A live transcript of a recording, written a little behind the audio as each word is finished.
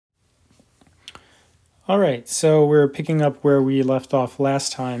All right, so we're picking up where we left off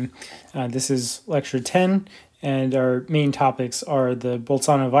last time. This is lecture 10, and our main topics are the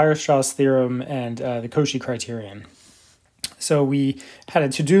Bolzano-Weierstrass Theorem and the Cauchy Criterion. So we had a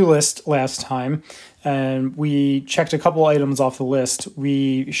to-do list last time, and we checked a couple items off the list.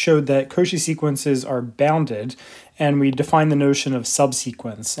 We showed that Cauchy sequences are bounded, and we defined the notion of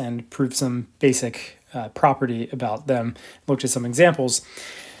subsequence and proved some basic property about them, looked at some examples.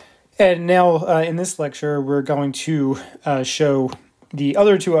 And now in this lecture, we're going to show the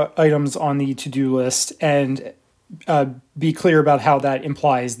other two items on the to-do list and be clear about how that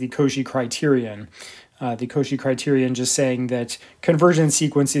implies the Cauchy Criterion. The Cauchy Criterion just saying that convergence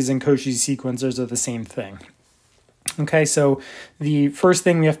sequences and Cauchy sequences are the same thing. Okay, so the first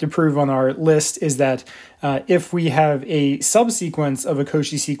thing we have to prove on our list is that if we have a subsequence of a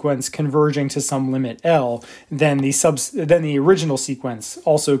Cauchy sequence converging to some limit L, then the original sequence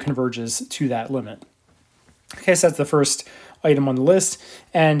also converges to that limit. Okay, so that's the first item on the list,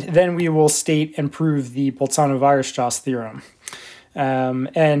 and then we will state and prove the Bolzano-Weierstrass theorem.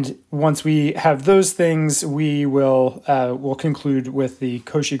 And once we have those things, we will conclude with the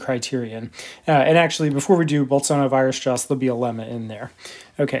Cauchy Criterion. And actually, before we do Bolzano-Weierstrass, there'll be a lemma in there.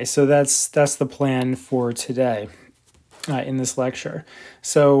 Okay, so that's the plan for today in this lecture.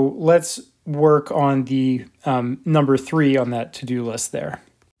 So let's work on the number 3 on that to-do list there.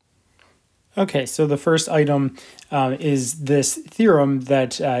 Okay, so the first item is this theorem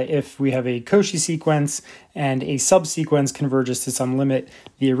that if we have a Cauchy sequence and a subsequence converges to some limit,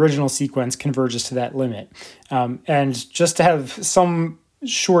 the original sequence converges to that limit. And just to have some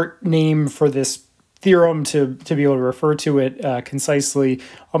short name for this theorem to be able to refer to it concisely,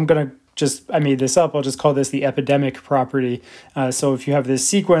 I made this up, I'll just call this the epidemic property. So if you have this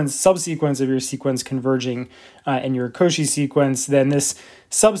subsequence of your sequence converging in your Cauchy sequence, then this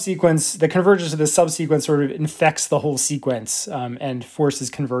subsequence, the convergence of the subsequence sort of infects the whole sequence and forces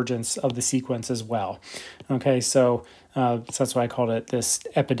convergence of the sequence as well. Okay, so that's why I called it this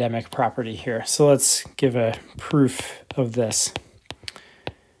epidemic property here. So let's give a proof of this.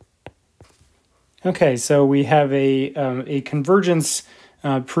 Okay, so we have a convergence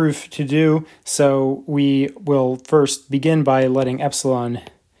proof to do. So we will first begin by letting epsilon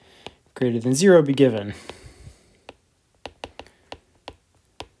greater than 0 be given.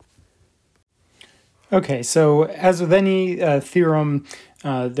 Okay, so as with any theorem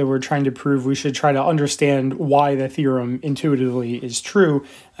that we're trying to prove, we should try to understand why the theorem intuitively is true,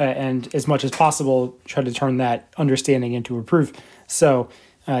 and as much as possible, try to turn that understanding into a proof. So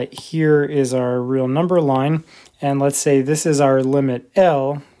here is our real number line, and let's say this is our limit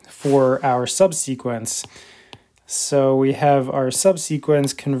L for our subsequence. So we have our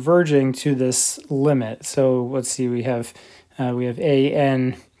subsequence converging to this limit. So let's see, we have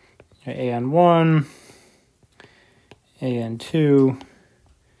an1, an2,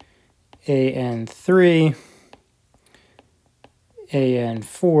 an3,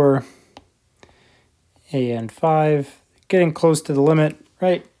 an4, an5, getting close to the limit,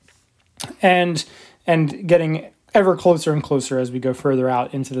 right? And getting ever closer and closer as we go further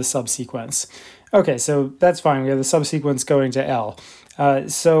out into the subsequence. Okay, so that's fine. We have the subsequence going to L.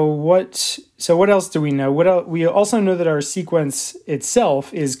 So what else do we know? We also know that our sequence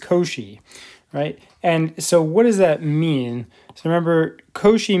itself is Cauchy, right? And so what does that mean? So remember,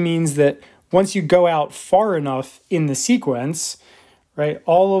 Cauchy means that once you go out far enough in the sequence, right,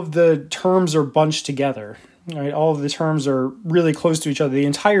 all of the terms are bunched together. Right, all of the terms are really close to each other. The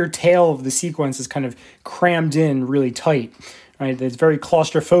entire tail of the sequence is kind of crammed in really tight. Right, it's very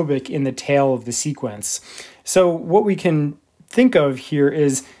claustrophobic in the tail of the sequence. So what we can think of here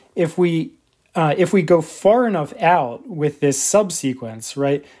is if we go far enough out with this subsequence,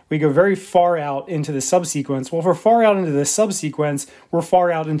 right, we go very far out into the subsequence. Well, if we're far out into the subsequence, we're far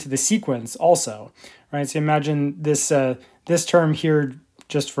out into the sequence also. Right, so imagine this this term here,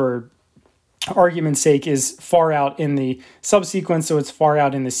 just for argument's sake, is far out in the subsequence, so it's far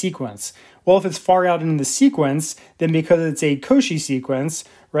out in the sequence. Well, if it's far out in the sequence, then because it's a Cauchy sequence,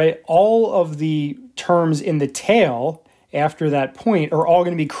 right, all of the terms in the tail after that point are all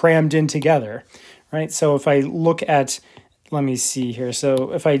going to be crammed in together, right? So if I look at, let me see here,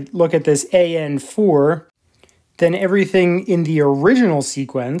 so if I look at this an4, then everything in the original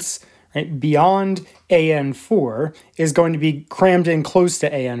sequence, right, beyond an4 is going to be crammed in close to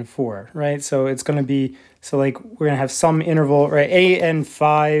an4, right? So it's going to be, so like we're going to have some interval, right?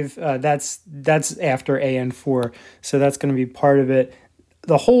 an5, that's after an4, so that's going to be part of it.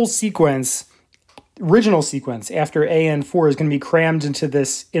 The whole sequence, original sequence after an4 is going to be crammed into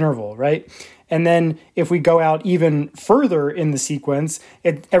this interval, right? And then if we go out even further in the sequence,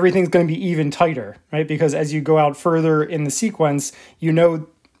 everything's going to be even tighter, right? Because as you go out further in the sequence, you know,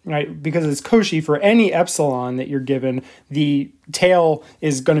 right, because it's Cauchy, for any epsilon that you're given, the tail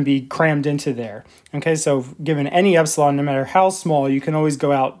is going to be crammed into there. Okay, so given any epsilon, no matter how small, you can always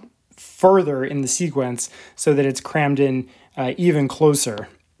go out further in the sequence so that it's crammed in even closer.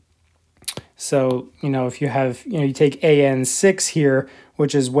 So, if you have, you take AN6 here,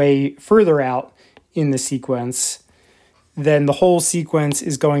 which is way further out in the sequence, then the whole sequence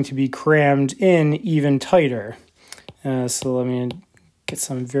is going to be crammed in even tighter. So let me get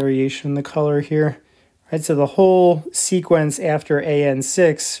some variation in the color here. Right, so the whole sequence after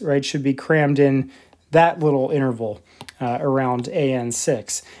AN6, right, should be crammed in that little interval around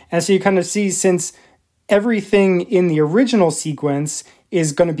AN6. And so you kind of see, since everything in the original sequence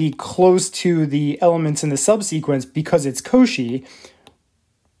is going to be close to the elements in the subsequence because it's Cauchy,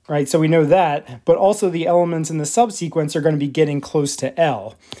 right? So we know that, but also the elements in the subsequence are going to be getting close to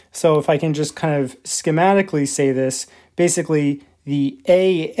L. So if I can just kind of schematically say this, basically the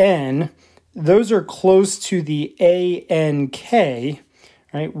AN, those are close to the ANK,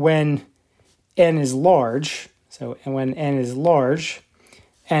 right, when n is large. So when n is large,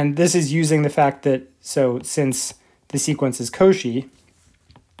 and this is using the fact that, so since the sequence is Cauchy,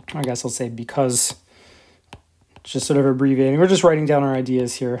 I guess I'll say because, just sort of abbreviating. We're just writing down our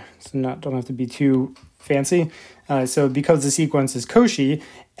ideas here, so don't have to be too fancy. So because the sequence is Cauchy,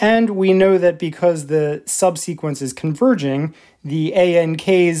 and we know that because the subsequence is converging, the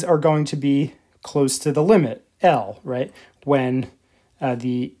ANKs are going to be close to the limit, L, right, when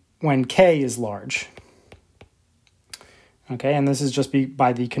K is large. Okay, and this is just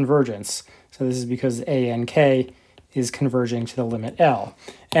by the convergence. So this is because ANK is converging to the limit L.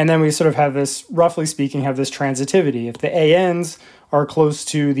 And then we sort of have this, roughly speaking, have this transitivity. If the ANs are close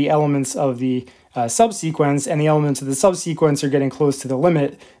to the elements of the subsequence and the elements of the subsequence are getting close to the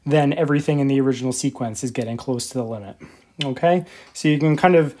limit, then everything in the original sequence is getting close to the limit. Okay, so you can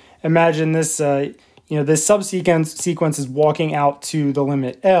kind of imagine this, this subsequence is walking out to the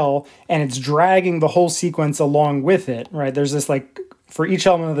limit L, and it's dragging the whole sequence along with it, right? There's this, like, for each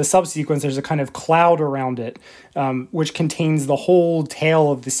element of the subsequence, there's a kind of cloud around it, which contains the whole tail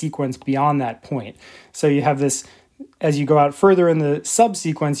of the sequence beyond that point. So you have this, as you go out further in the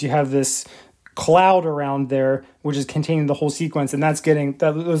subsequence, you have this cloud around there, which is containing the whole sequence, and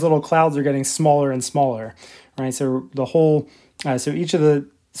those little clouds are getting smaller and smaller, right? So the whole,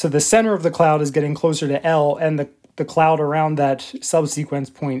 so the center of the cloud is getting closer to L, and the cloud around that subsequence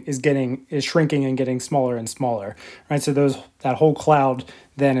point is shrinking and getting smaller and smaller, right? So that whole cloud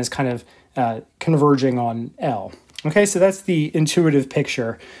then is kind of converging on L. Okay, so that's the intuitive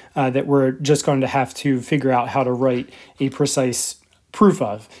picture that we're just going to have to figure out how to write a precise proof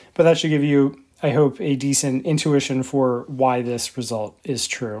of. But that should give you, I hope, a decent intuition for why this result is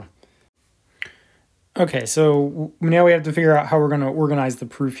true. Okay, so now we have to figure out how we're going to organize the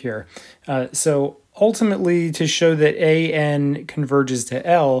proof here. So ultimately, to show that AN converges to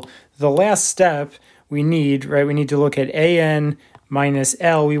L, the last step we need, right, we need to look at AN minus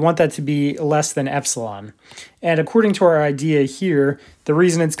L. We want that to be less than epsilon. And according to our idea here, the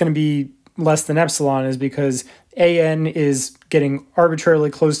reason it's going to be less than epsilon is because AN is getting arbitrarily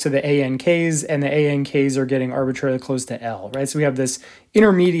close to the ANKs, and the ANKs are getting arbitrarily close to L, right? So we have this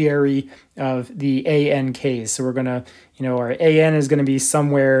intermediary of the ANKs. So we're going to, our AN is going to be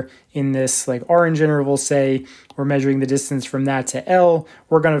somewhere in this, like, orange interval, say. We're measuring the distance from that to L.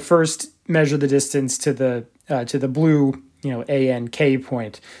 We're going to first measure the distance to the blue, ANK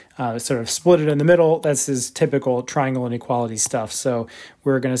point, sort of split it in the middle. That's his typical triangle inequality stuff. So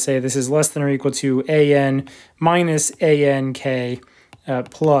we're going to say this is less than or equal to AN minus ANK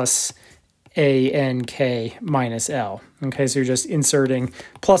plus ANK minus L. Okay, so you're just inserting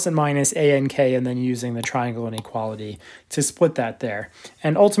plus and minus ANK and then using the triangle inequality to split that there.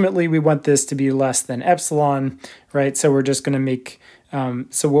 And ultimately, we want this to be less than epsilon, right? So we're just going to make,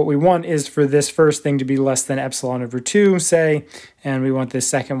 so what we want is for this first thing to be less than epsilon over 2, say, and we want this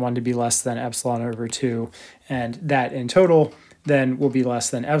second one to be less than epsilon over 2, and that in total then will be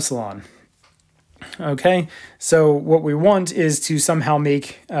less than epsilon. Okay, so what we want is to somehow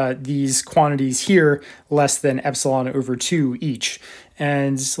make these quantities here less than epsilon over 2 each.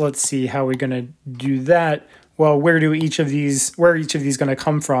 And let's see how we're going to do that. Well, where are each of these going to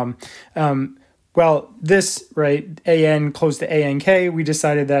come from? Well, this, right, AN close to ANK, we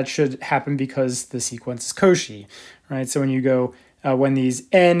decided that should happen because the sequence is Cauchy, right? So when you go, when these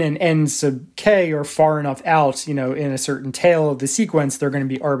n and n sub k are far enough out, in a certain tail of the sequence, they're going to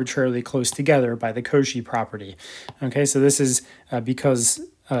be arbitrarily close together by the Cauchy property. Okay, so this is because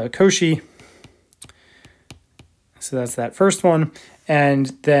Cauchy. So that's that first one. And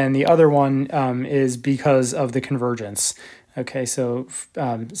then the other one is because of the convergence. Okay, so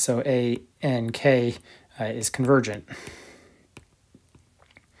A and K is convergent.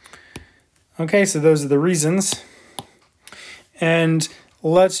 Okay, so those are the reasons. And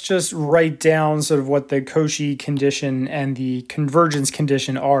let's just write down sort of what the Cauchy condition and the convergence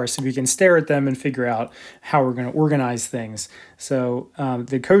condition are so we can stare at them and figure out how we're going to organize things. So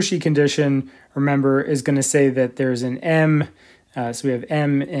the Cauchy condition, remember, is going to say that there's an M, so we have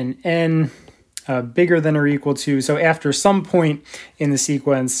M and N bigger than or equal to, so after some point in the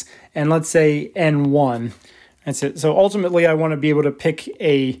sequence, and let's say N1. That's it. So ultimately, I want to be able to pick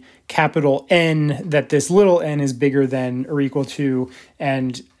a capital N that this little n is bigger than or equal to,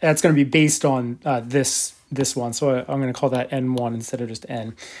 and that's going to be based on this one. So I'm going to call that N1 instead of just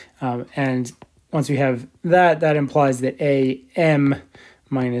N. And once we have that, that implies that AM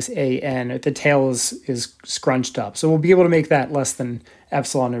minus AN, the tail is scrunched up. So we'll be able to make that less than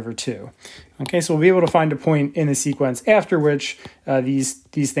epsilon over 2. Okay, so we'll be able to find a point in the sequence after which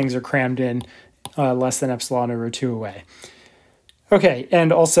these things are crammed in less than epsilon over 2 away. Okay,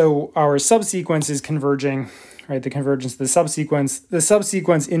 and also our subsequence is converging, right? The convergence of the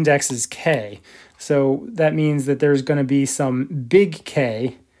subsequence index is k. So that means that there's going to be some big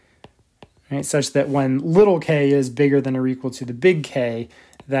K, right, such that when little k is bigger than or equal to the big K,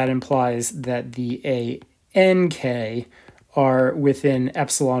 that implies that the A n k are within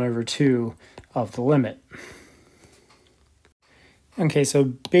epsilon over 2 of the limit. Okay, so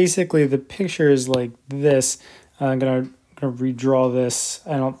basically the picture is like this. I'm gonna redraw this.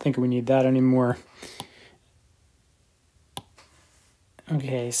 I don't think we need that anymore.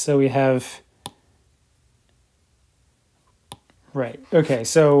 Okay, so we have, right, okay,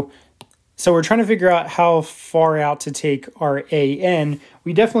 so we're trying to figure out how far out to take our AN.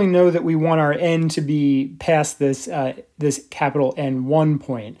 We definitely know that we want our N to be past this, this capital N1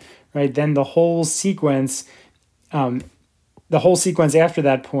 point, right? Then the whole sequence after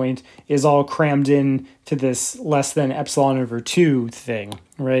that point is all crammed in to this less than epsilon over 2 thing,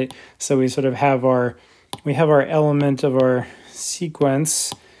 right? So we sort of have our element of our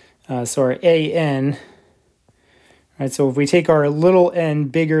sequence, so our AN, right? So if we take our little n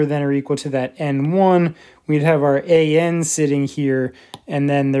bigger than or equal to that N1, we'd have our AN sitting here, and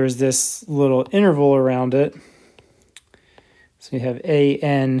then there's this little interval around it. So we have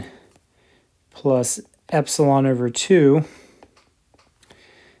AN plus epsilon over 2.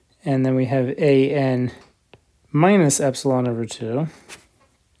 And then we have AN minus epsilon over 2.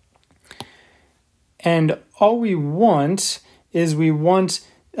 And all we want is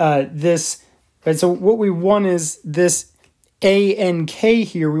this, right? So what we want is this ANK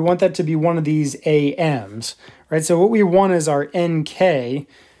here. We want that to be one of these AMs, right? So what we want is our NK,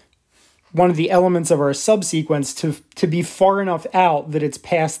 one of the elements of our subsequence, to be far enough out that it's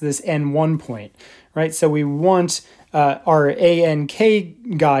past this N1 point, right? So we want our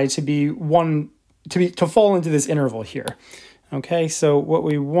ANK guy to fall into this interval here. Okay, so what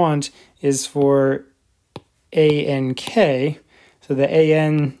we want is for ANK, so the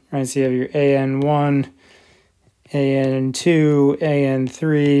AN, right, so you have your AN1, AN2,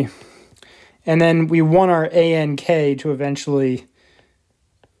 AN3, and then we want our ANK to eventually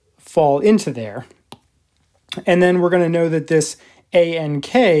fall into there. And then we're going to know that this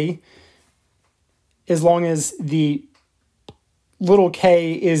ANK, as long as the little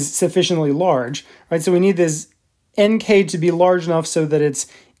k is sufficiently large, right? So we need this NK to be large enough so that it's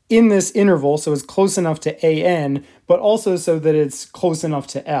in this interval, so it's close enough to AN, but also so that it's close enough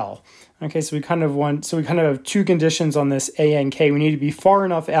to L. Okay, so we kind of have two conditions on this ANK. We need to be far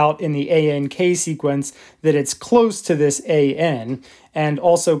enough out in the ANK sequence that it's close to this AN and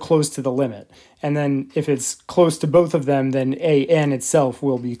also close to the limit. And then if it's close to both of them, then AN itself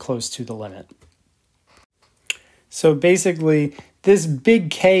will be close to the limit. So basically, this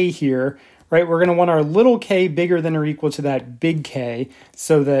big K here, right, we're going to want our little k bigger than or equal to that big K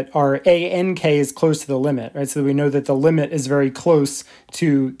so that our ANK is close to the limit, right? So we know that the limit is very close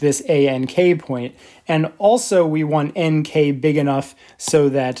to this ANK point. And also we want NK big enough so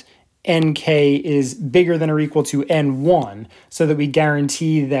that NK is bigger than or equal to N1 so that we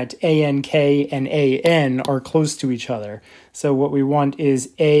guarantee that ANK and AN are close to each other. So what we want is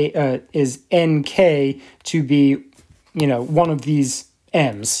NK to be, one of these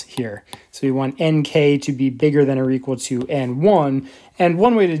M's here. So we want NK to be bigger than or equal to N1. And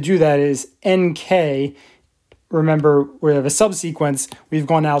one way to do that is NK, remember we have a subsequence, we've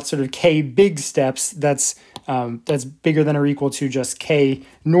gone out sort of K big steps, that's bigger than or equal to just K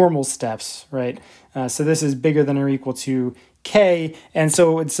normal steps, right? So this is bigger than or equal to k, and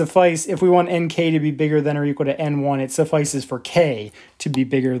so it suffice, if we want nk to be bigger than or equal to n1, it suffices for k to be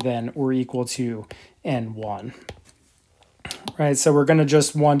bigger than or equal to n1. Right, so we're going to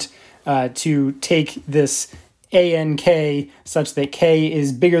just want to take this ank such that k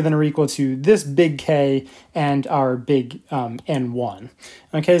is bigger than or equal to this big K and our big N1.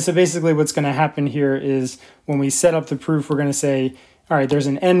 Okay, so basically what's going to happen here is when we set up the proof, we're going to say, all right, there's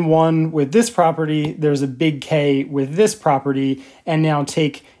an N1 with this property, there's a big K with this property, and now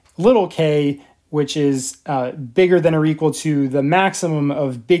take little k, which is bigger than or equal to the maximum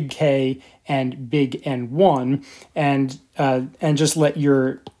of big K and big N1, and just let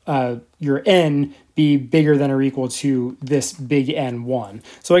your n be bigger than or equal to this big N1.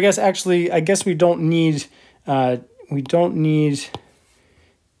 So I guess we don't need the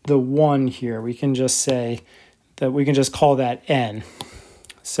 1 here. We can just say that we can just call that n.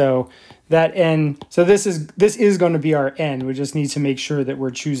 So that n, so this is going to be our n. We just need to make sure that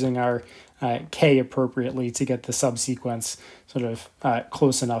we're choosing our k appropriately to get the subsequence sort of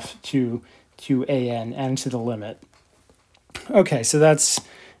close enough to an and to the limit. Okay, so that's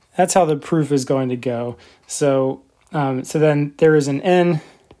how the proof is going to go. So so then there is an n.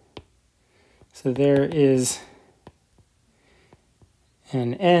 So there is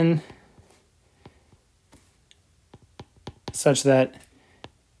an n such that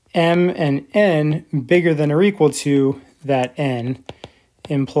m and n bigger than or equal to that n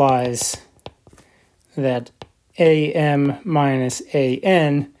implies that am minus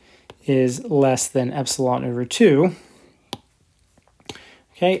an is less than epsilon over 2.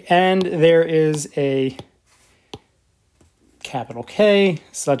 Okay, and there is a capital K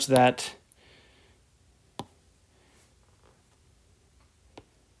such that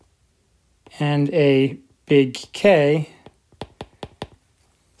and a big K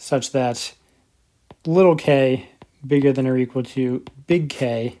such that little k bigger than or equal to big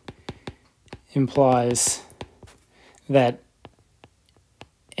K implies that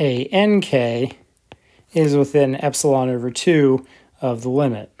ank is within epsilon over 2 of the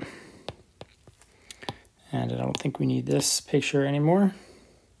limit. And I don't think we need this picture anymore.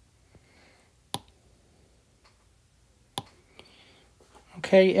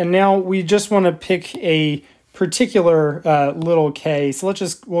 Okay, and now we just want to pick a particular little k. So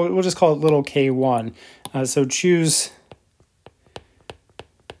we'll just call it little k1. So choose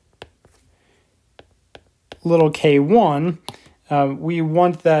little k1. We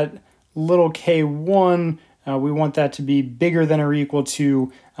want that little k1. We want that to be bigger than or equal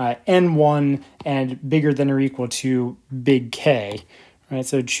to n1 and bigger than or equal to big K. Right,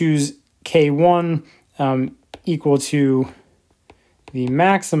 so choose k1 equal to the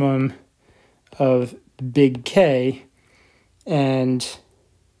maximum of big K and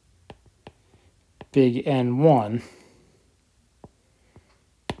big N1.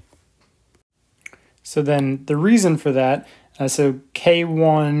 So then the reason for that, so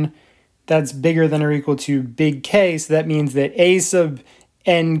K1, that's bigger than or equal to big K, so that means that A sub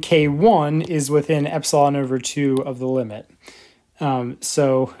nk1 is within epsilon over 2 of the limit.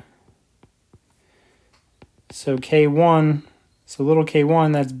 So K1, so little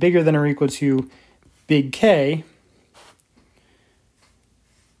k1, that's bigger than or equal to big K,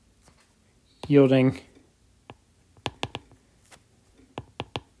 yielding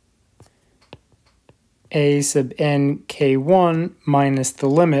A sub nk1 minus the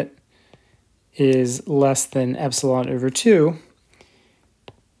limit is less than epsilon over 2,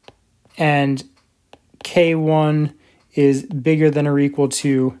 and K1 is bigger than or equal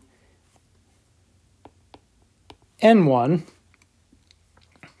to N1,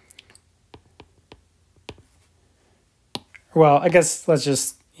 well, I guess let's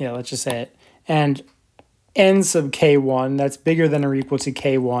just say it, and n sub K1, that's bigger than or equal to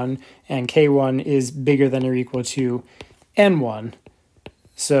K1, and K1 is bigger than or equal to N1.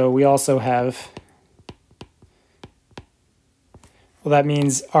 So we also have, well, that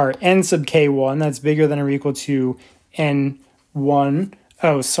means our n sub K1, that's bigger than or equal to N1.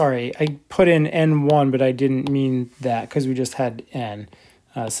 Oh, sorry, I put in N1, but I didn't mean that because we just had N.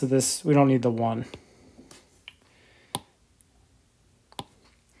 So this, we don't need the 1.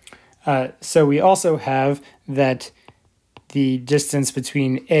 So we also have that the distance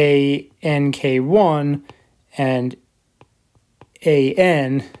between A n K1 and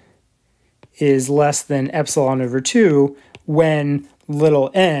an is less than epsilon over 2 when little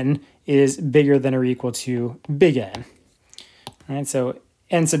n is bigger than or equal to big N. All right, so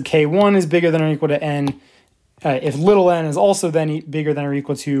n sub K1 is bigger than or equal to n. If little n is also then bigger than or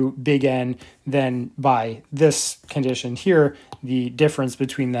equal to big N, then by this condition here, the difference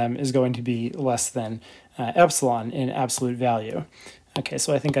between them is going to be less than epsilon in absolute value. Okay,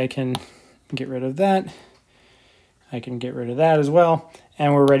 so I think I can get rid of that. I can get rid of that as well,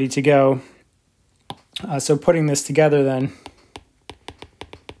 and we're ready to go. So putting this together then,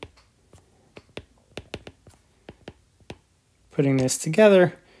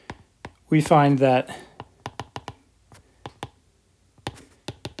 we find that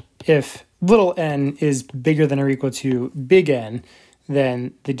if little n is bigger than or equal to big N,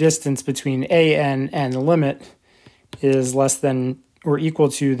 then the distance between an and the limit is less than or equal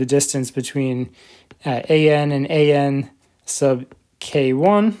to the distance between an and an sub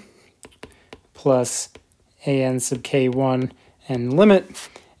k1 plus an sub k1 and limit,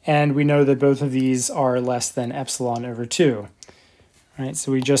 and we know that both of these are less than epsilon over 2. Right,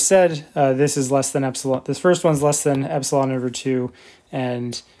 so we just said this is less than epsilon. This first one's less than epsilon over 2,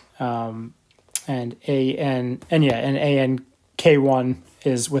 and an k1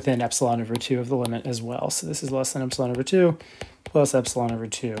 is within epsilon over 2 of the limit as well. So this is less than epsilon over 2 plus epsilon over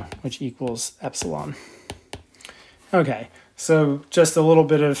 2, which equals epsilon. Okay, so just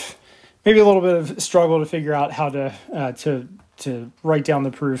maybe a little bit of struggle to figure out how to write down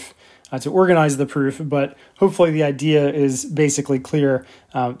the proof, to organize the proof, but hopefully the idea is basically clear.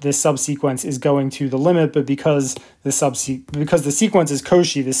 This subsequence is going to the limit, but because the sequence is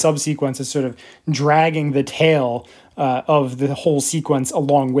Cauchy, the subsequence is sort of dragging the tail of the whole sequence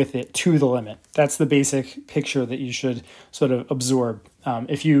along with it to the limit. That's the basic picture that you should sort of absorb.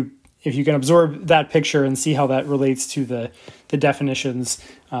 If you can absorb that picture and see how that relates to the definitions,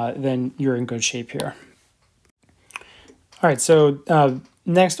 then you're in good shape here. All right, so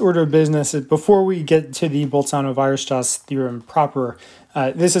next order of business is, before we get to the Bolzano-Weierstrass theorem proper,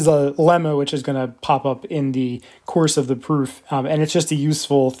 this is a lemma which is going to pop up in the course of the proof, and it's just a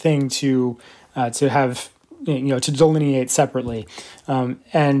useful thing to have, to delineate separately.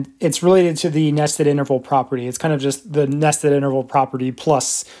 And it's related to the nested interval property. It's kind of just the nested interval property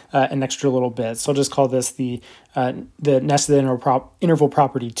plus an extra little bit. So I'll just call this the nested interval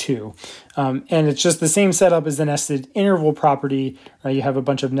property 2. And it's just the same setup as the nested interval property. You have a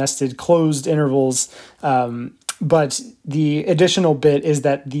bunch of nested closed intervals, but the additional bit is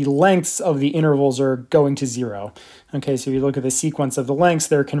that the lengths of the intervals are going to 0. Okay, so if you look at the sequence of the lengths,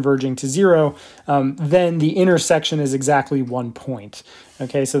 they're converging to 0. Then the intersection is exactly 1 point.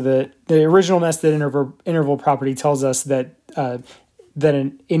 Okay, so the original nested interval property tells us that a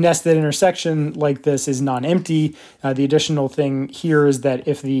nested intersection like this is non-empty. The additional thing here is that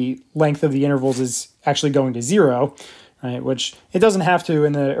if the length of the intervals is actually going to 0, right, which it doesn't have to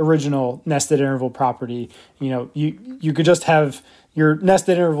in the original nested interval property, you could just have your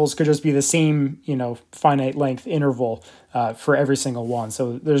nested intervals could just be the same, finite length interval for every single one.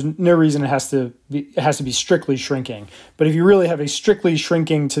 So there's no reason it has to be strictly shrinking. But if you really have a strictly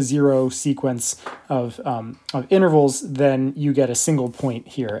shrinking to 0 sequence of intervals, then you get a single point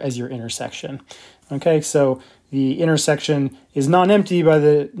here as your intersection. Okay, so the intersection is non-empty by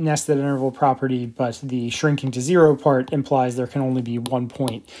the nested interval property, but the shrinking to 0 part implies there can only be 1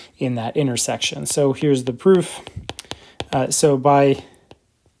 point in that intersection. So here's the proof. So by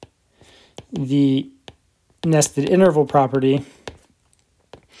the nested interval property,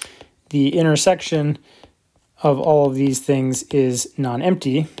 the intersection of all of these things is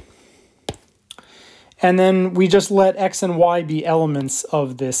non-empty. And then we just let x and y be elements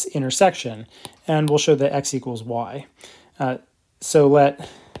of this intersection, and we'll show that x equals y. So let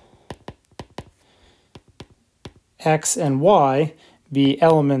x and y be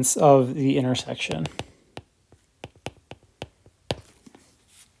elements of the intersection.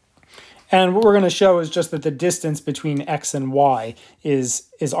 And what we're going to show is just that the distance between x and y is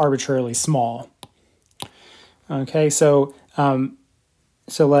arbitrarily small. Okay, so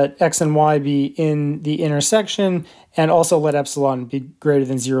let x and y be in the intersection, and also let epsilon be greater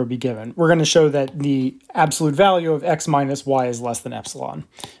than 0 be given. We're going to show that the absolute value of x minus y is less than epsilon.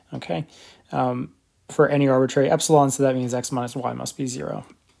 Okay, for any arbitrary epsilon, so that means x minus y must be 0.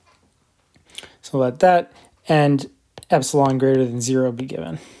 So let that and epsilon greater than 0 be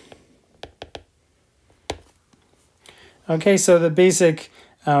given. Okay, so the basic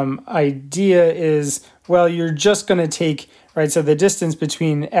idea is, well, you're just going to take, right, so the distance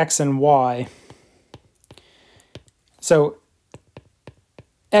between x and y. So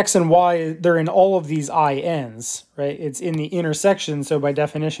x and y, they're in all of these INs, right? It's in the intersection, so by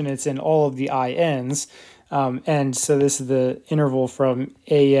definition, it's in all of the INs. And so this is the interval from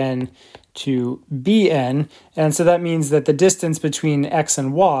AN to BN. And so that means that the distance between x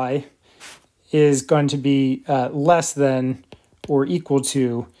and y is going to be less than or equal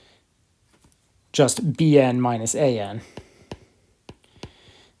to just bn minus an.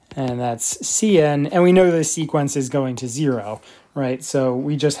 and that's Cn, and we know the sequence is going to 0, right? So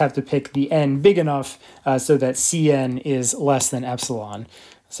we just have to pick the n big enough so that Cn is less than epsilon.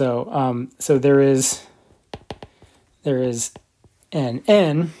 So so there is an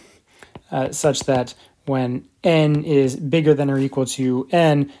n such that when n is bigger than or equal to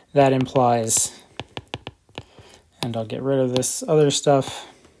n, that implies, and I'll get rid of this other stuff,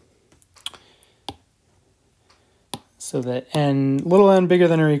 so that little n bigger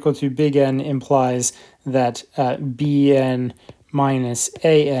than or equal to big N implies that Bn minus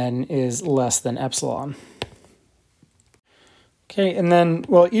An is less than epsilon. Okay, and then,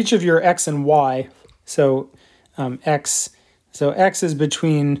 well, each of your x and y, so x is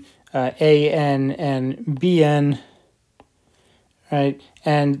between An and Bn, right?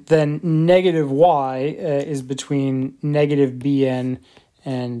 And then negative y is between negative Bn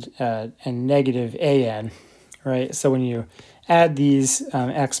and negative An. Right, so when you add these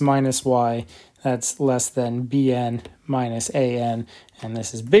x minus y, that's less than Bn minus An, and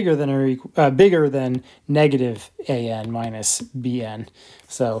this is bigger than negative An minus Bn.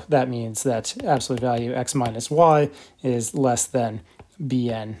 So that means that absolute value x minus y is less than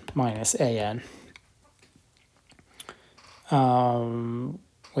Bn minus An.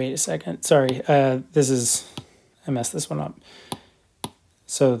 Wait a second. Sorry, I messed this one up.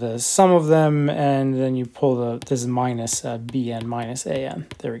 So the sum of them, and then you pull this is minus Bn minus An.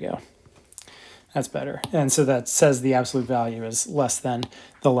 There we go. That's better. And so that says the absolute value is less than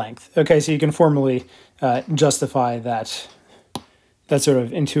the length. Okay, so you can formally justify that sort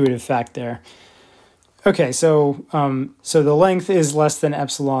of intuitive fact there. Okay, so so the length is less than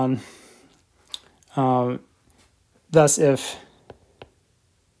epsilon. Thus, if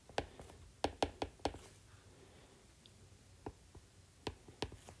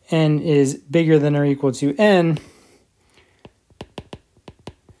n is bigger than or equal to n,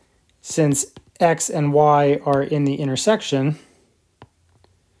 since x and y are in the intersection,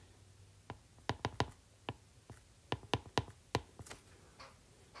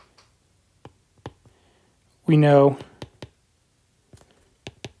 we know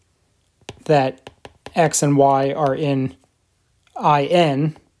that x and y are in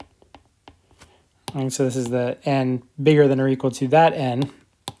In, and so this is the n bigger than or equal to that n,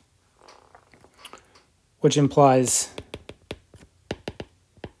 which implies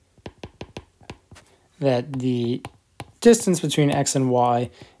that the distance between x and y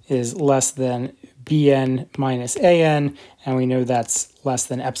is less than Bn minus An, and we know that's less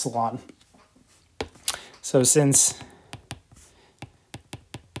than epsilon. So since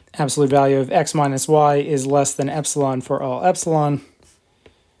absolute value of x minus y is less than epsilon for all epsilon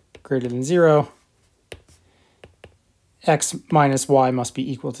greater than 0, x minus y must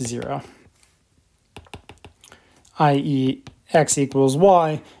be equal to 0, i.e. x equals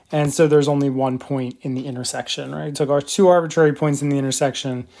y, and so there's only one point in the intersection, right? So our two arbitrary points in the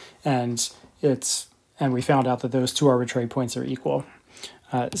intersection, and we found out that those two arbitrary points are equal.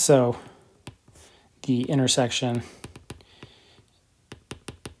 So the intersection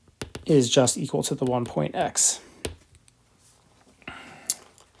is just equal to the 1 point x.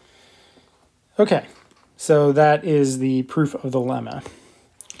 Okay, so that is the proof of the lemma.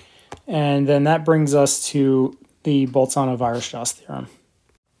 And then that brings us to the Bolzano-Weierstrass theorem.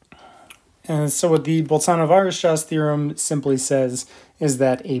 And so what the Bolzano-Weierstrass theorem simply says is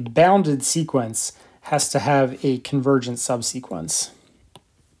that a bounded sequence has to have a convergent subsequence.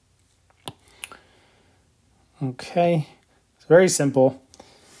 Okay, it's very simple.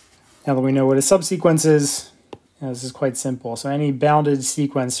 Now that we know what a subsequence is, this is quite simple. So any bounded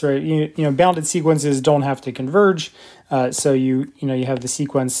sequence, right? You know, bounded sequences don't have to converge. So you have the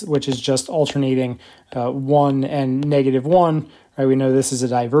sequence which is just alternating 1 and -1. Right? We know this is a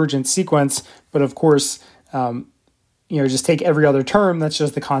divergent sequence, but of course, just take every other term. That's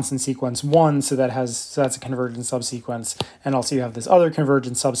just the constant sequence 1. So that's a convergent subsequence. And also you have this other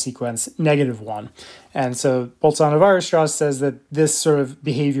convergent subsequence -1. And so Bolzano-Weierstrass says that this sort of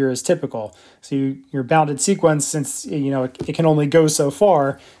behavior is typical. So your bounded sequence, since it can only go so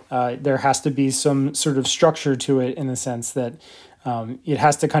far, there has to be some sort of structure to it in the sense that it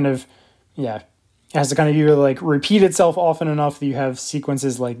has to kind of either like repeat itself often enough that you have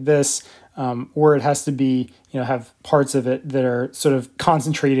sequences like this, or it has to be have parts of it that are sort of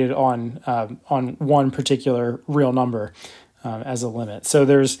concentrated on one particular real number as a limit. So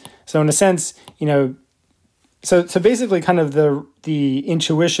in a sense, so basically kind of the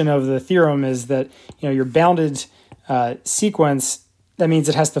intuition of the theorem is that your bounded sequence, that means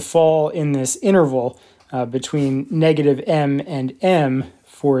it has to fall in this interval between -m and m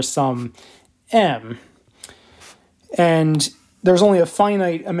for some m. And there's only a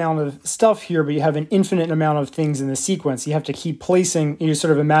finite amount of stuff here, but you have an infinite amount of things in the sequence. You have to keep placing, you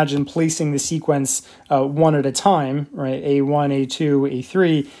sort of imagine placing the sequence one at a time, right? A1, A2,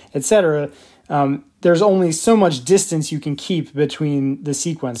 A3, etc. There's only so much distance you can keep between the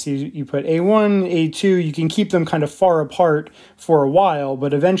sequence. You put A1, A2, you can keep them kind of far apart for a while,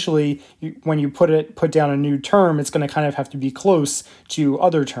 but eventually when you put down a new term, it's going to kind of have to be close to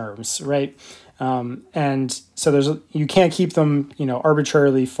other terms, right? And so you can't keep them,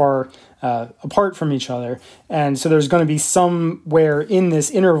 arbitrarily far apart from each other. And so there's going to be somewhere in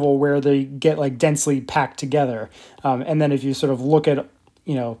this interval where they get like densely packed together. And then if you sort of look at,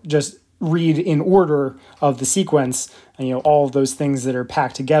 just read in order of the sequence, all of those things that are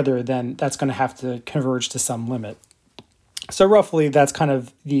packed together, then that's going to have to converge to some limit. So roughly that's kind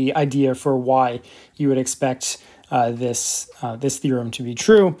of the idea for why you would expect this theorem to be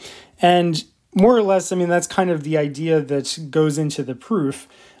true. And more or less, that's kind of the idea that goes into the proof.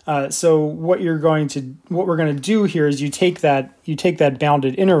 So what we're going to do here is you take that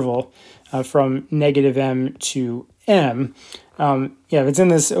bounded interval from negative m to m. If it's in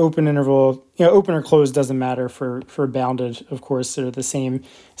this open interval, open or closed doesn't matter for bounded. Of course, they're the same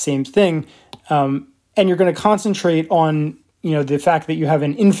thing. And you're going to concentrate on the fact that you have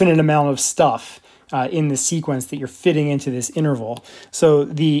an infinite amount of stuff in the sequence that you're fitting into this interval. So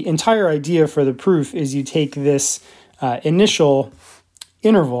the entire idea for the proof is you take this initial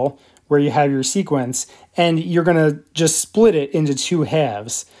interval where you have your sequence, and you're going to just split it into two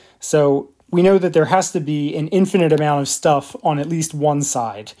halves. So we know that there has to be an infinite amount of stuff on at least one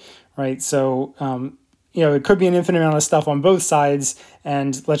side, right? So it could be an infinite amount of stuff on both sides,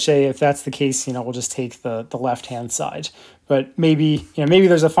 and let's say if that's the case, we'll just take the left-hand side. But maybe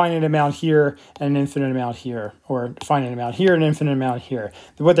there's a finite amount here and an infinite amount here, or a finite amount here and an infinite amount here.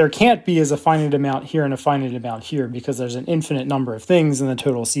 What there can't be is a finite amount here and a finite amount here, because there's an infinite number of things in the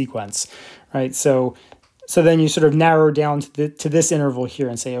total sequence, right? So then you sort of narrow down to this interval here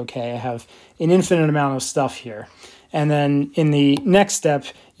and say, okay, I have an infinite amount of stuff here. And then in the next step,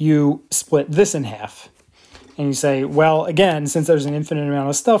 you split this in half. And you say, well, again, since there's an infinite amount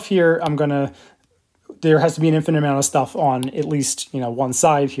of stuff here, there has to be an infinite amount of stuff on at least, one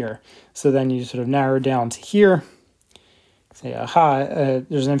side here. So then you sort of narrow down to here. Say,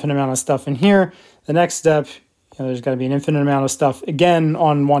 there's an infinite amount of stuff in here. The next step, there's got to be an infinite amount of stuff again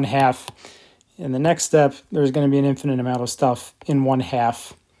on one half. In the next step, there's going to be an infinite amount of stuff in one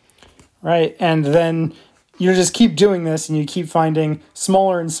half, right? And then you just keep doing this, and you keep finding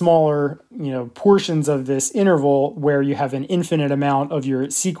smaller and smaller, portions of this interval where you have an infinite amount of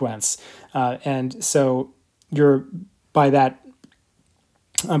your sequence. And so by this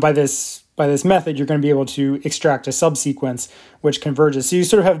method, you're going to be able to extract a subsequence which converges. So you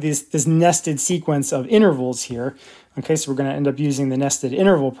sort of have this nested sequence of intervals here. Okay, so we're going to end up using the nested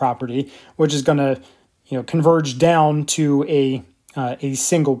interval property, which is going to converge down to a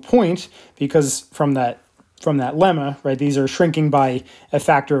single point, because from that lemma, right, these are shrinking by a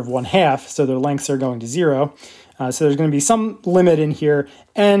factor of 1/2, so their lengths are going to 0. So there's going to be some limit in here,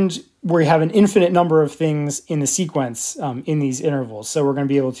 and we have an infinite number of things in the sequence in these intervals. So we're going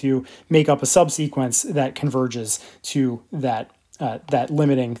to be able to make up a subsequence that converges to that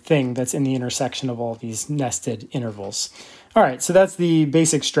limiting thing that's in the intersection of all these nested intervals. All right, so that's the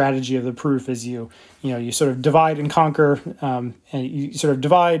basic strategy of the proof. Is you sort of divide and conquer, and you sort of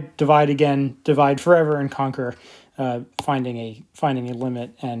divide again, divide forever, and conquer, finding a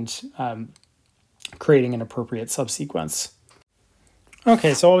limit and creating an appropriate subsequence.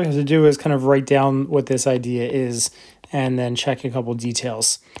 Okay, so all we have to do is kind of write down what this idea is, and then check a couple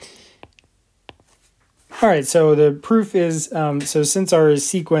details. All right, so the proof is, so since our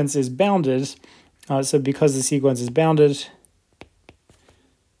sequence is bounded, so because the sequence is bounded,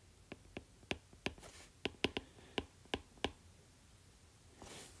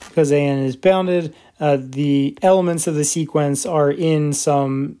 because an is bounded, the elements of the sequence are in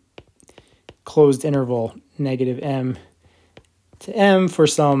some closed interval, negative m to m, for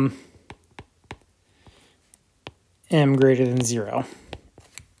some m greater than 0.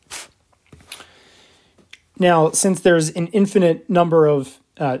 Now, since there's an infinite number of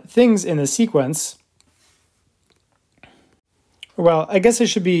things in the sequence, well, I guess I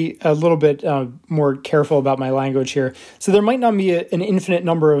should be a little bit more careful about my language here. So there might not be an infinite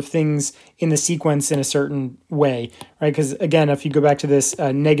number of things in the sequence in a certain way, right? Because again, if you go back to this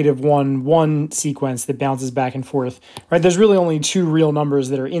 -1, 1 sequence that bounces back and forth, right? There's really only two real numbers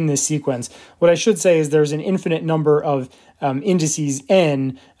that are in this sequence. What I should say is there's an infinite number of indices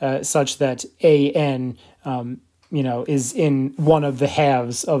n such that an is in one of the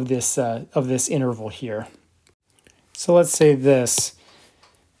halves of this interval here. So let's say this.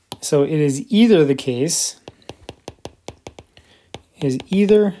 So it is either the case,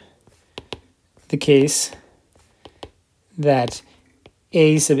 that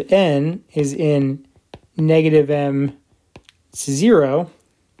a sub n is in negative m to 0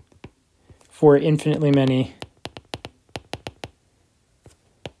 for infinitely many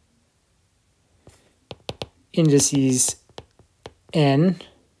indices n,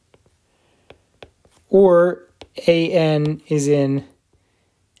 or an is in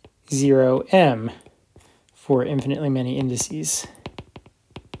 0m for infinitely many indices.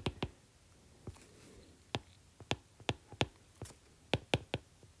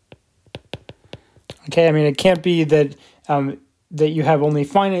 Okay, I mean, it can't be that that you have only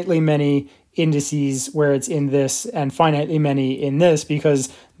finitely many indices where it's in this and finitely many in this, because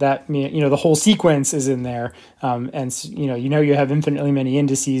that, the whole sequence is in there, and you have infinitely many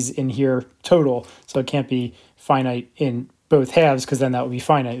indices in here total, so it can't be finite in both halves, because then that would be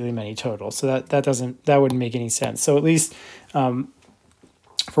finitely many total. So that wouldn't make any sense. So at least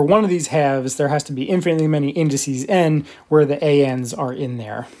for one of these halves, there has to be infinitely many indices n where the an's are in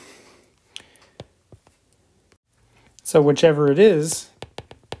there. So whichever it is,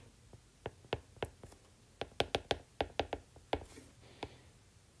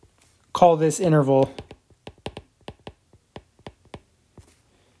 call this interval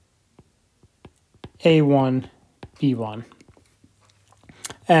A1, B1.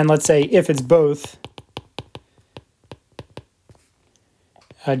 And let's say if it's both,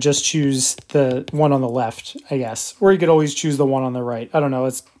 just choose the one on the left, I guess. Or you could always choose the one on the right. I don't know.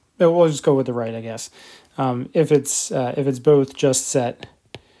 We'll just go with the right, I guess. If it's both, just set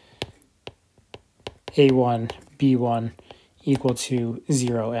A1, B1 equal to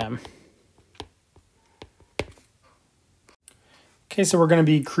 0m. Okay, so we're going to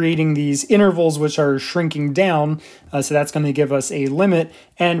be creating these intervals which are shrinking down, so that's going to give us a limit,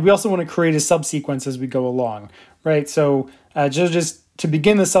 and we also want to create a subsequence as we go along, right? So just to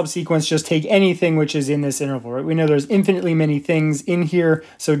begin the subsequence, just take anything which is in this interval, right? We know there's infinitely many things in here,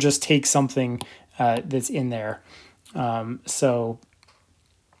 so just take something that's in there. So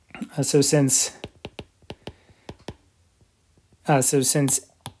since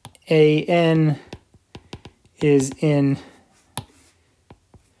an is in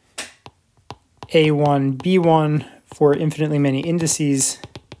A1, B1 for infinitely many indices,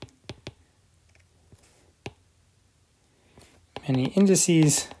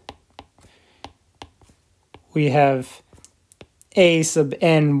 we have A sub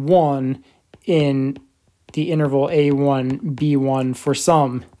n1 in the interval A1, B1 for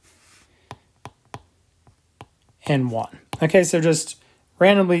some n1. Okay, so just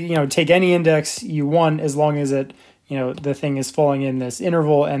randomly, take any index you want as long as it, the thing is falling in this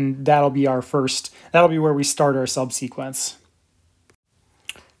interval, and that'll be where we start our subsequence.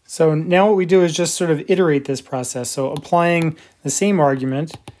 So now what we do is just sort of iterate this process. So applying the same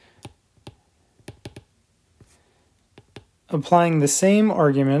argument,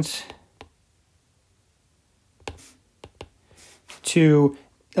 to,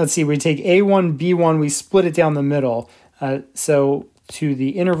 let's see, we take A1, B1, we split it down the middle. So to the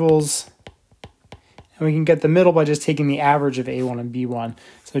intervals, and we can get the middle by just taking the average of A1 and B1.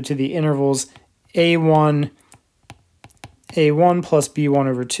 So to the intervals A1 plus B1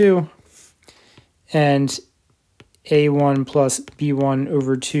 over 2, and A1 plus B1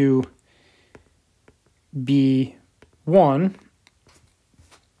 over 2 B1,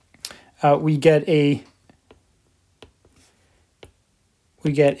 we get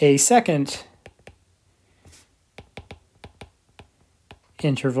a second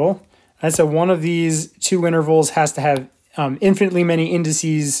interval. And so one of these two intervals has to have infinitely many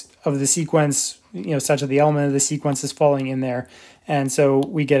indices of the sequence, such that the element of the sequence is falling in there. And so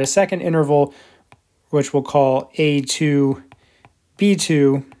we get a second interval, which we'll call A2,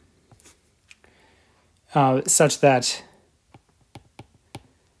 B2, such that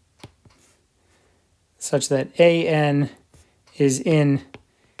AN is in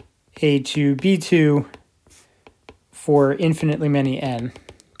A2, B2 for infinitely many n.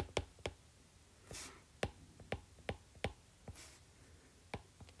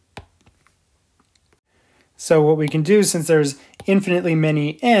 So what we can do, since there's infinitely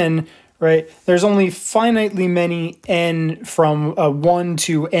many n, right, there's only finitely many n from 1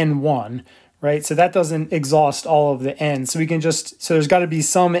 to n1, right? So that doesn't exhaust all of the n. So we can so there's got to be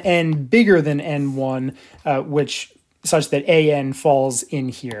some n bigger than n1, such that an falls in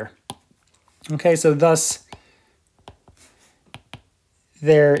here. Okay, so thus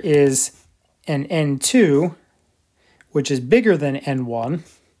there is an n2, which is bigger than n1,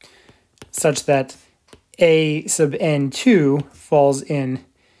 such that A sub n2 falls in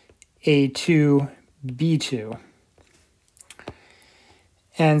A2, B2.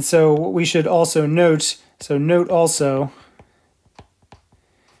 And so what we should also note, so note also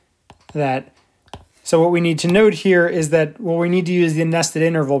that, so what we need to note here is that, well, we need to use the nested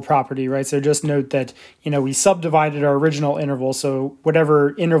interval property, right? So just note that, we subdivided our original interval. So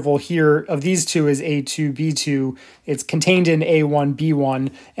whatever interval here of these two is A2, B2, it's contained in A1,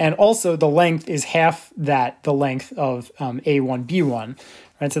 B1. And also the length is half the length of A1, B1.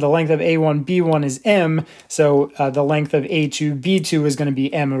 Right, so the length of A1, B1 is m, so the length of A2, B2 is going to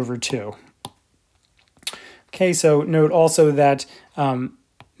be m over 2. Okay, so note also that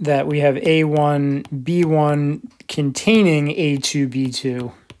that we have A1, B1 containing A2,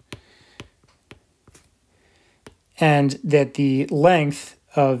 B2, and that the length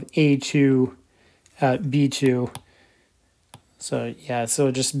of A2, B2, so yeah, so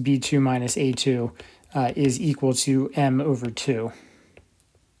just B2 minus A2 is equal to m over 2.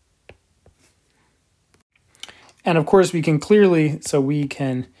 And of course we can clearly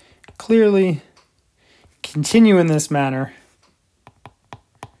continue in this manner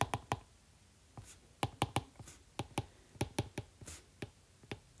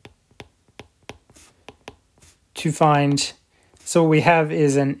to find, so what we have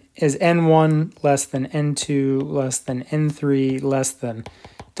is n1 less than n2 less than n3 less than ...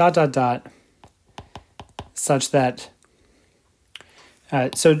 such that,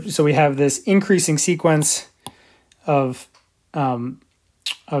 so we have this increasing sequence of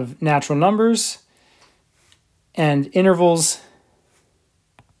natural numbers and intervals,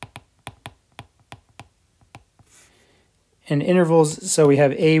 so we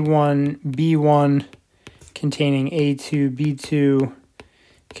have A1, B1 containing A2, B2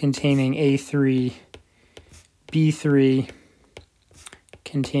 containing A3, B3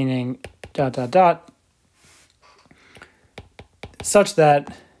 containing ... such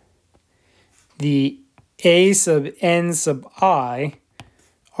that the A sub n sub I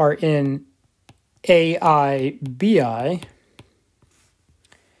are in AI, BI,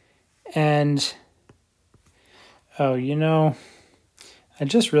 and, oh, I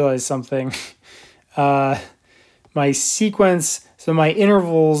just realized something. My sequence, so my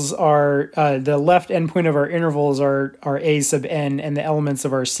intervals are, the left endpoint of our intervals are A sub n, and the elements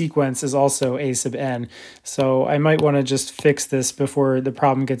of our sequence is also A sub n. So I might want to just fix this before the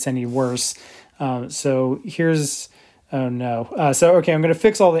problem gets any worse. So here's, oh no. Okay, I'm going to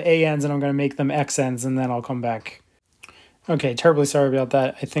fix all the ANs and I'm going to make them XNs and then I'll come back. Okay, terribly sorry about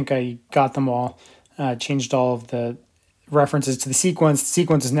that. I think I got them all, changed all of the references to the sequence. The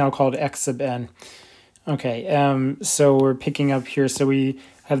sequence is now called X sub n. Okay, so we're picking up here. So we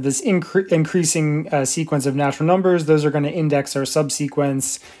have this increasing sequence of natural numbers. Those are going to index our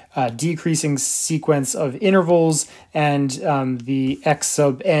subsequence, decreasing sequence of intervals, and the X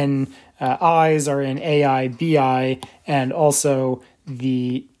sub n i's are in AI, BI, and also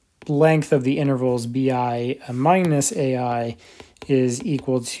the length of the intervals BI minus AI is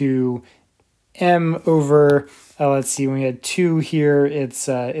equal to m over, let's see, when we had 2 here, it's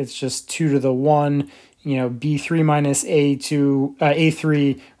just 2 to the 1, B3 minus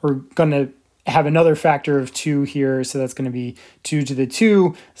A3, we're going to have another factor of 2 here, so that's going to be 2 to the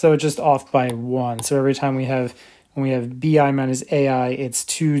 2, so it's just off by 1. So every time when we have BI minus AI, it's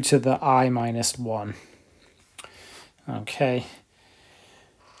 2 to the I minus 1. Okay.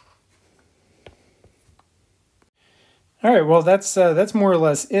 All right, well, that's more or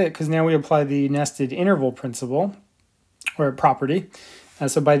less it, because now we apply the nested interval principle, or property.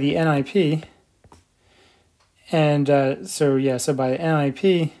 So by the NIP, and so by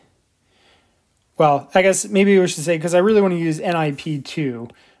NIP, well, I guess maybe we should say, because I really want to use NIP2,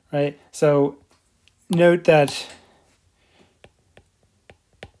 right? So note that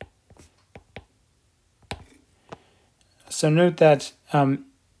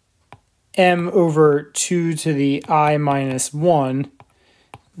m over 2 to the I minus 1,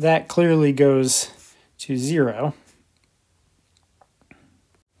 that clearly goes to 0.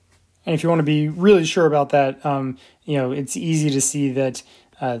 And if you want to be really sure about that, it's easy to see that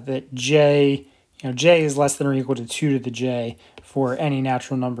that j, j is less than or equal to 2 to the j for any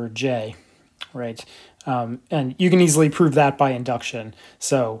natural number j, right? And you can easily prove that by induction.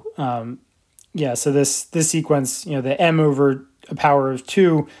 So so this sequence, the m over a power of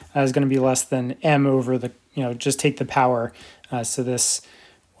 2 is going to be less than m over the, just take the power. So this,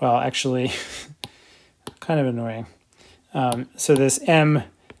 well, actually, kind of annoying. So this m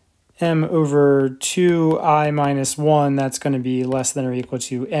over 2i minus 1, that's going to be less than or equal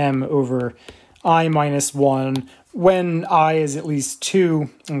to m over I minus 1, when I is at least 2,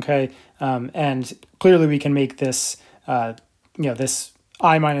 okay, and clearly we can make this, this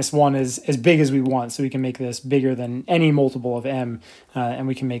I minus 1 is as big as we want, so we can make this bigger than any multiple of m, and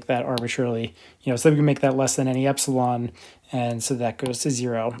we can make that arbitrarily, so we can make that less than any epsilon, and so that goes to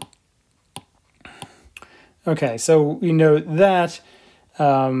 0. Okay, so we note that,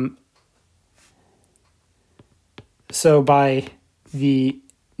 so by the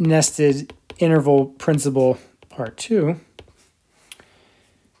nested interval principle part 2,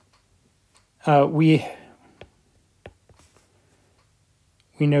 we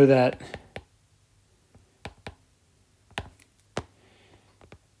know that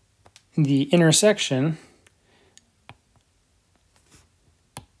the intersection,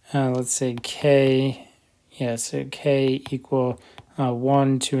 let's say k, so k equal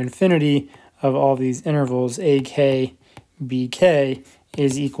 1 to infinity of all these intervals ak, bk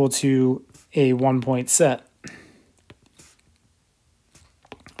is equal to a 1-point set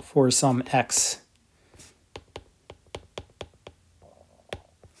for some x.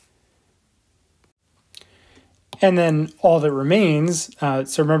 And then all that remains, so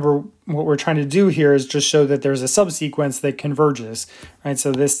remember what we're trying to do here is just show that there's a subsequence that converges, right?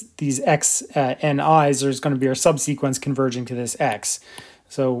 So these x and i's is going to be our subsequence converging to this x.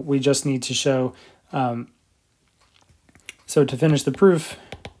 So we just need to show, so to finish the proof,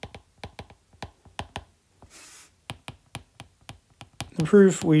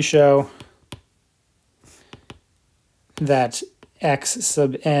 we show that x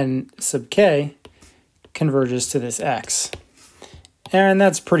sub n sub k converges to this x. And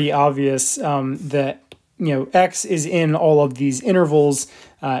that's pretty obvious that, x is in all of these intervals,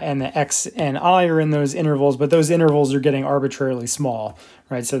 and the x and I are in those intervals, but those intervals are getting arbitrarily small,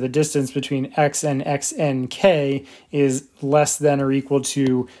 right? So the distance between x and k is less than or equal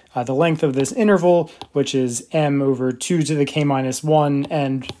to the length of this interval, which is m over 2 to the k minus 1.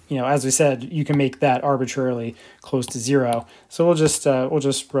 And, as we said, you can make that arbitrarily close to 0. So we'll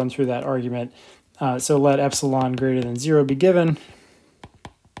just run through that argument. So let epsilon greater than 0 be given.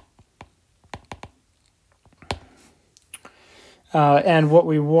 And what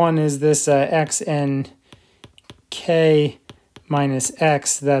we want is this x and k minus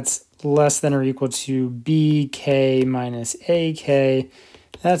x that's less than or equal to bk minus ak.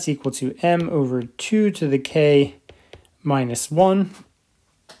 That's equal to m over 2 to the k minus 1.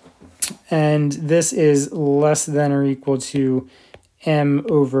 And this is less than or equal to m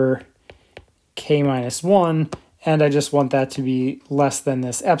over k minus 1, and I just want that to be less than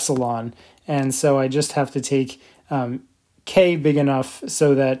this epsilon. And so I just have to take k big enough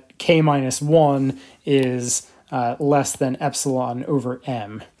so that k minus 1 is less than epsilon over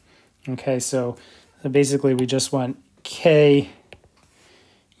m. Okay, so basically we just want k,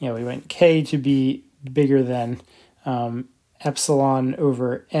 we want k to be bigger than epsilon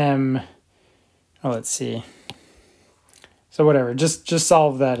over m. Oh, let's see. So whatever, just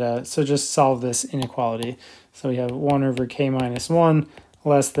solve that, so just solve this inequality. So we have 1 over k minus 1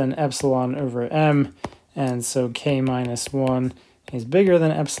 less than epsilon over m, and so k minus 1 is bigger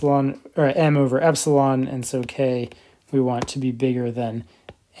than epsilon, or m over epsilon, and so k we want to be bigger than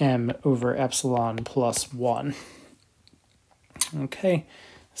m over epsilon plus 1. Okay,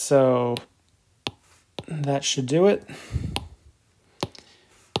 so that should do it.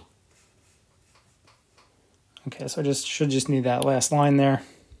 Okay, so I should just need that last line there.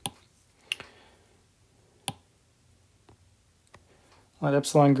 Let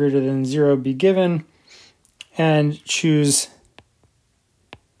epsilon greater than 0 be given, and choose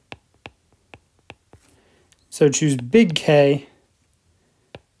big K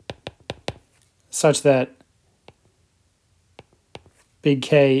such that big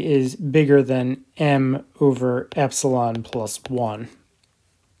K is bigger than m over epsilon plus 1.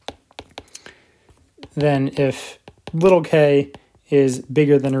 Then if little k is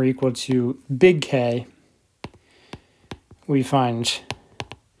bigger than or equal to big K, we find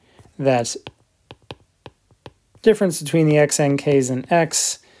that difference between the x and k's and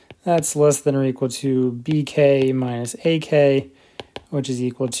x, that's less than or equal to bk minus ak, which is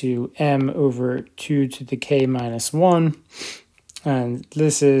equal to m over 2 to the k minus 1. And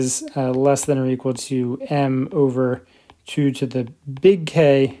this is less than or equal to m over 2 to the big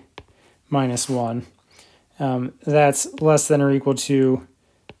K minus 1. That's less than or equal to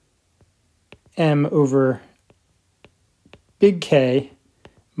m over big K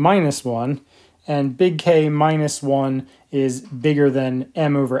minus 1. And big K minus 1 is bigger than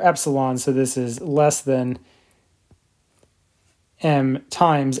m over epsilon, so this is less than m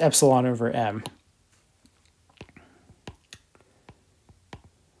times epsilon over m.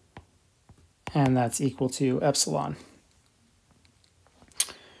 and that's equal to epsilon.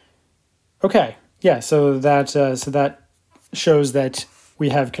 Okay, yeah, so that shows that we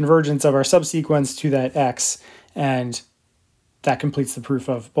have convergence of our subsequence to that x, and that completes the proof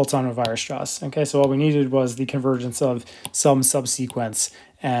of Bolzano-Weierstrass. Okay, so all we needed was the convergence of some subsequence,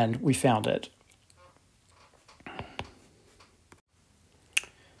 and we found it.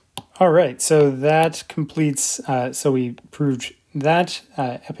 All right, so that completes, so we proved that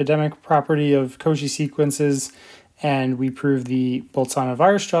epidemic property of Cauchy sequences, and we proved the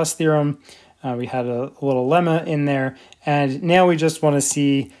Bolzano-Weierstrass theorem. We had a little lemma in there, and now we just want to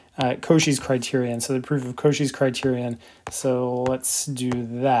see Cauchy's criterion, so the proof of Cauchy's criterion. So let's do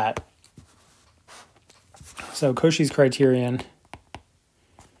that. So Cauchy's criterion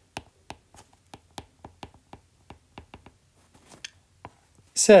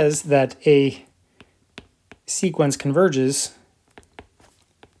says that a sequence converges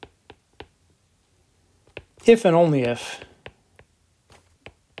if and only if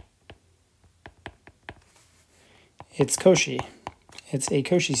it's Cauchy. It's a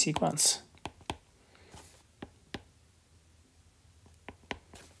Cauchy sequence.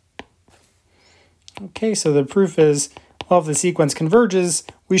 Okay, so the proof is, well, if the sequence converges,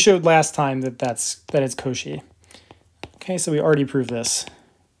 we showed last time that it's Cauchy. Okay, so we already proved this.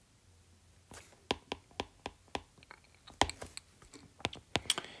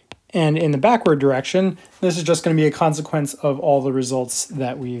 And in the backward direction, this is just going to be a consequence of all the results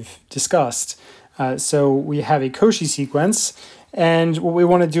that we've discussed. So we have a Cauchy sequence, and what we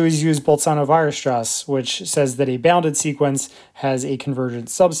want to do is use Bolzano-Weierstrass, which says that a bounded sequence has a convergent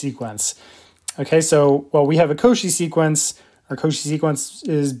subsequence. Okay, so, well, we have a Cauchy sequence. Our Cauchy sequence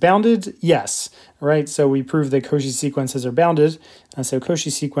is bounded? Yes, right? So we prove that Cauchy sequences are bounded. And so a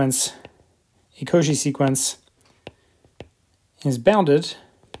Cauchy sequence is bounded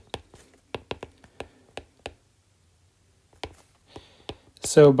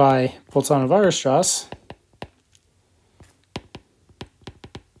so by Bolzano-Weierstrass,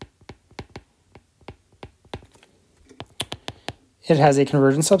 it has a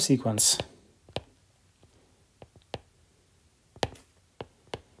convergent subsequence.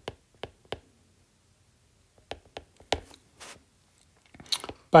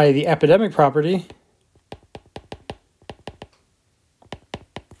 By the epidemic property,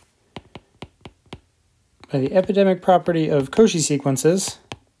 of Cauchy sequences,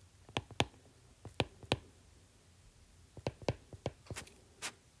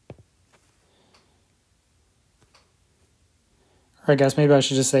 or I guess maybe I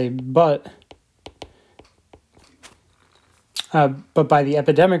should just say but by the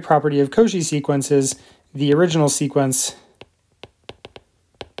epidemic property of Cauchy sequences, the original sequence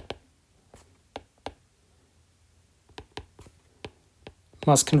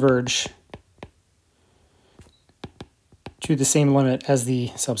must converge to the same limit as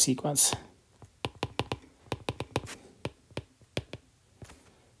the subsequence.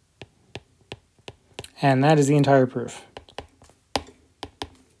 And that is the entire proof.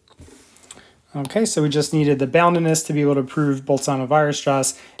 Okay, so we just needed the boundedness to be able to prove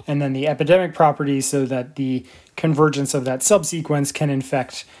Bolzano-Weierstrass, and then the epidemic property so that the convergence of that subsequence can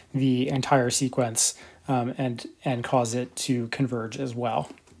infect the entire sequence and cause it to converge as well.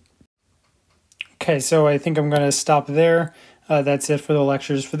 Okay, so I think I'm going to stop there. That's it for the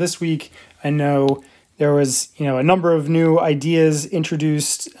lectures for this week. I know there was, a number of new ideas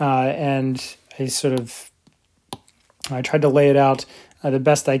introduced, and I tried to lay it out the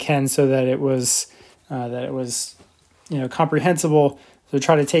best I can so that it was comprehensible. So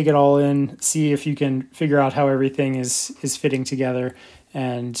try to take it all in, see if you can figure out how everything is fitting together,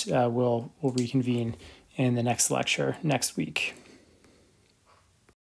 and we'll reconvene in the next lecture next week.